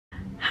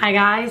Hi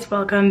guys,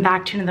 welcome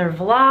back to another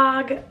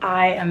vlog.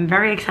 I am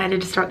very excited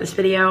to start this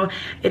video.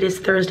 It is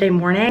Thursday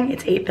morning,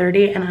 it's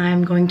 8:30, and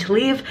I'm going to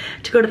leave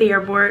to go to the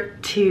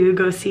airport to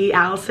go see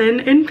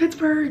Allison in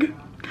Pittsburgh.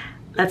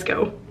 Let's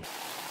go.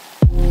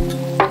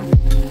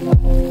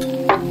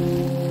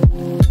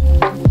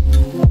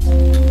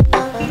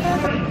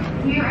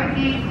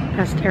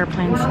 Best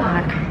airplane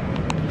snack.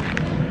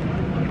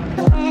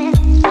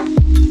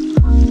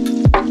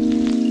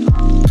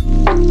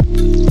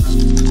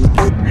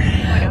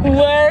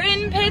 We're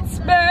in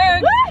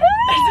Pittsburgh.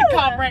 There's a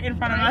cop right in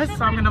front of us,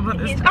 so I'm gonna put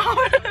this down.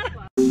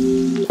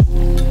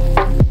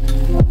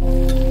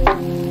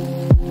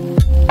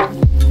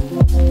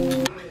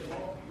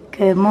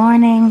 Good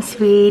morning,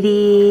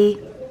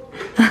 sweetie.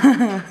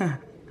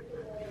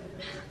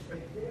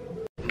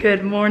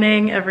 Good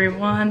morning,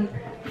 everyone.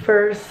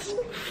 First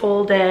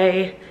full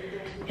day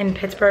in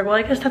Pittsburgh. Well,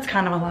 I guess that's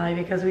kind of a lie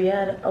because we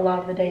had a lot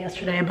of the day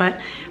yesterday, but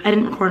I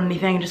didn't record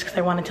anything just because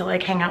I wanted to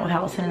like hang out with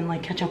Allison and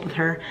like catch up with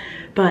her.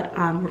 But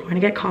we're going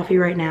to get coffee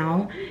right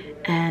now,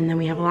 and then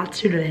we have a lot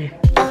to do today.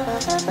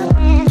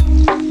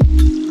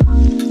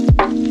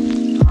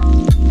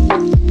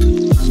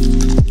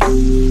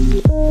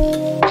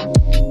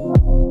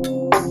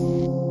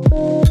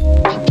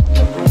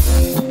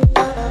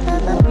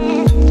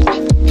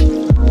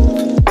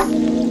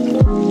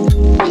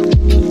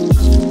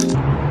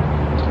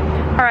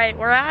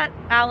 We're at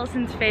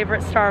Allison's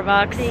favorite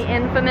Starbucks. The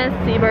infamous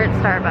Seabird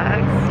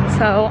Starbucks.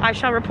 So I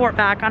shall report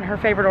back on her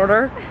favorite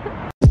order.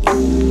 I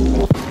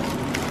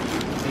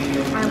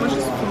almost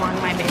just flung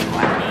my bagel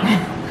at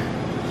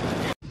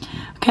me.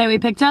 Okay, we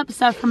picked up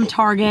stuff from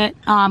Target.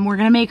 We're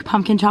gonna make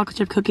pumpkin chocolate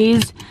chip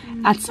cookies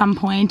at some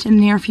point in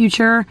the near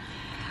future.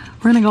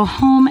 We're gonna go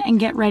home and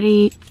get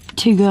ready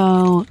to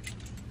go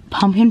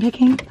pumpkin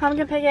picking.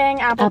 Pumpkin picking,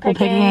 apple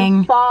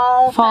picking,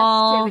 fall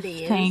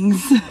festivities.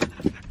 Things.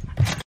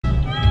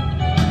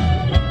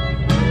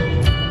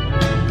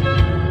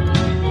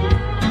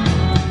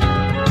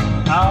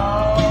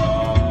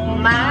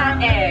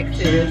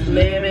 Exes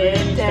live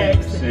in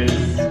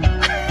Texas.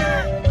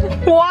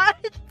 What?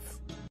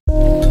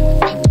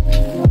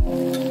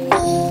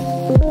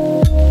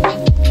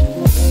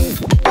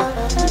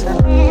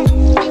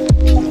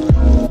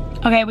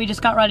 Okay, we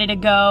just got ready to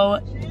go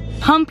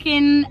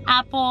pumpkin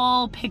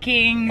apple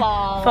picking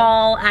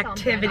fall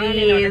activities. I don't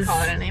even know what to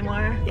call it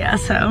anymore. Yeah,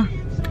 so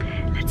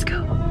let's go.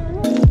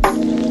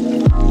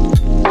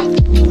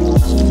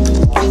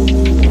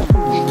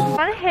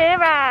 On a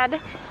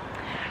hayride.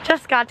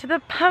 Just got to the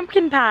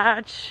pumpkin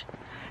patch.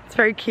 It's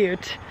very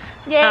cute.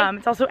 Yay.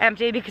 It's also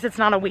empty because it's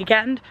not a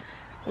weekend,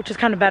 which is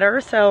kind of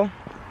better, so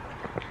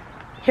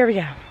here we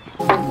go.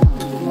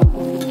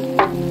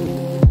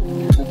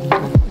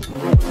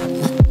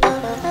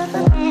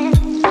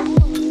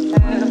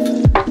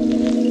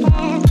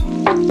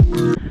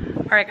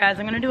 All right guys,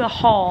 I'm gonna do a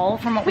haul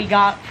from what we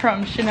got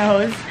from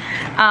Chanel's.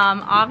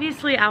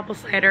 Obviously apple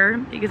cider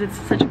because it's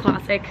such a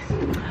classic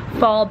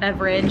fall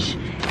beverage.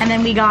 And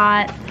then we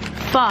got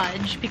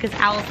fudge because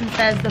Allison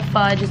says the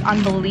fudge is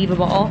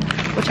unbelievable,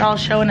 which I'll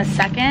show in a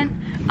second.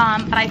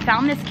 But I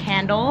found this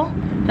candle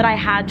that I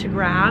had to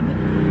grab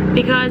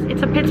because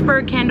it's a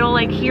Pittsburgh candle,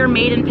 like here,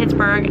 made in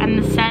Pittsburgh,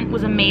 and the scent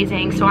was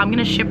amazing. So I'm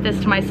gonna ship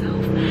this to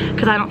myself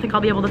because I don't think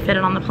I'll be able to fit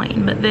it on the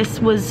plane. But this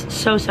was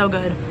so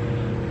good.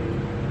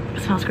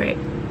 It smells great.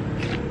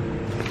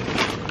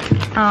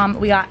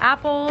 We got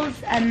apples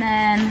and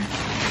then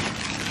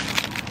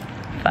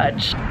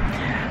fudge.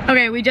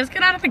 Okay, we just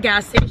got out of the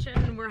gas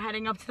station. We're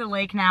heading up to the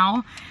lake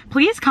now.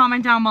 Please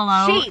comment down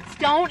below. Sheets,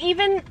 don't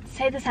even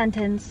say the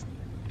sentence.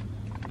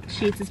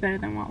 Sheets is better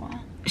than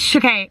Wawa.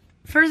 Okay,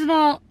 first of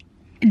all,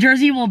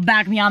 Jersey will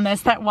back me on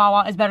this, that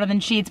Wawa is better than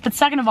Sheets. But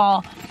second of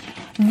all,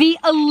 the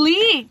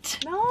elite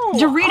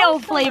Dorito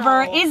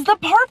flavor is the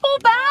purple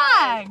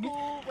bag.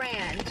 Cool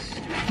Ranch.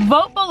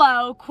 Vote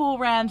below, Cool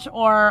Ranch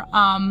or,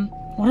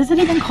 what is it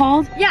even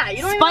called? Yeah,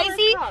 you don't even know what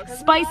it's called, 'cause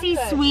it's spicy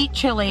not good. sweet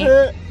chili.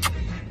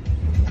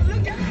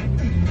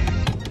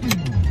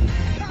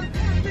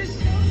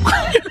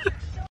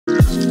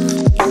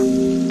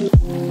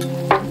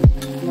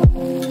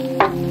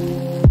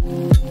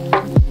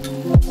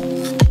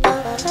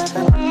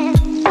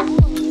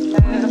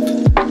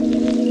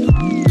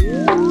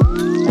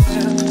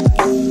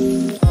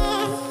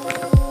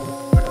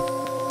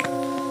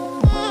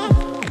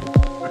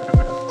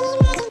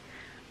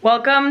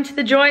 Welcome to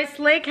the Joyce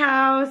Lake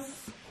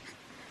House,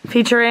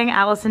 featuring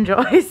Allison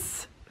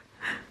Joyce.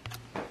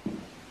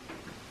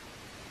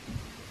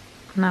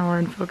 Now we're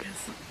in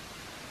focus.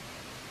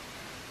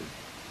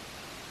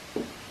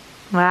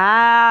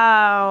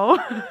 Wow.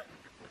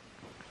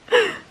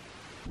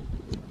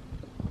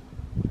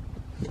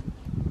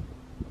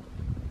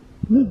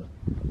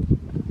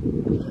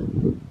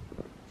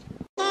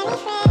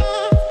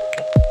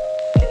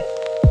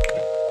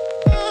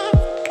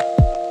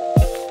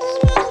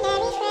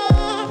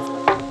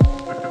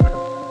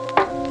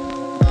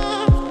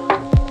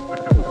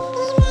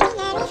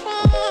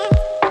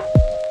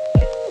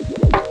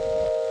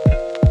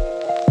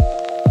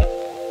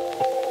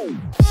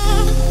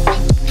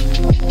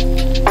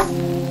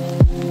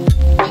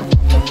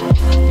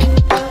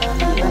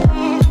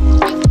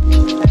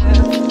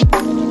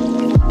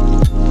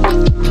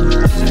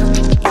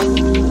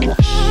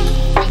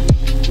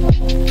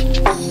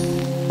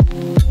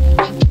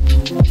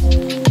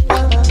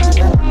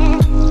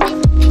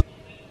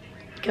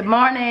 Good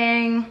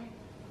morning.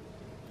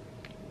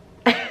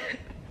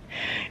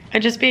 I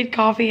just made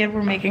coffee and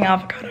we're making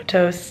avocado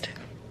toast.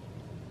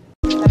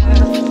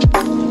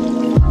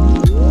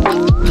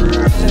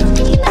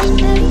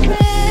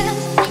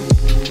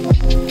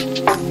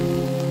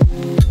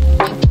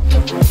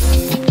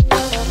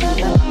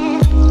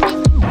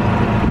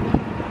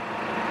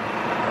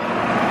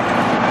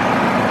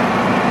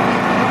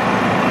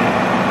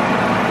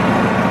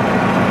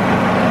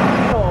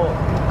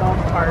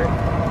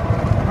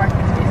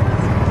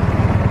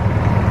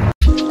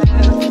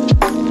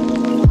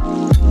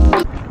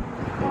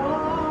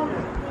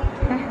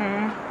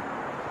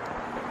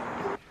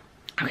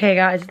 Okay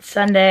guys, it's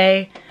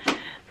Sunday,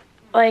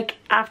 like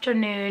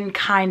afternoon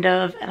kind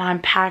of, and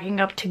I'm packing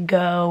up to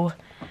go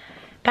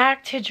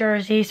back to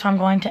Jersey, so I'm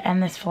going to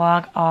end this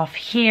vlog off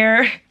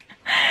here.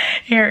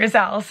 Here is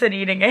Allison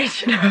eating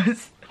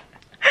H&O's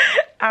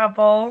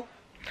apple.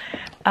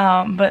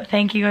 But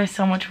thank you guys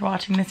so much for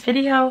watching this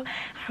video.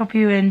 I hope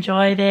you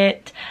enjoyed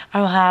it.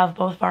 I will have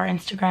both of our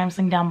Instagrams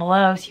linked down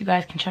below so you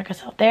guys can check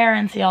us out there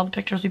and see all the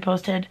pictures we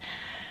posted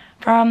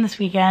from this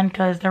weekend,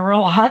 because there were a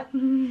lot.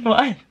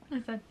 What?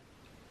 I said.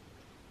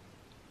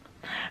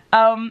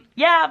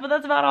 Yeah, but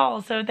that's about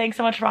all. So thanks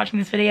so much for watching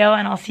this video,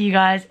 and I'll see you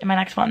guys in my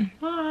next one.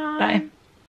 Bye. Bye.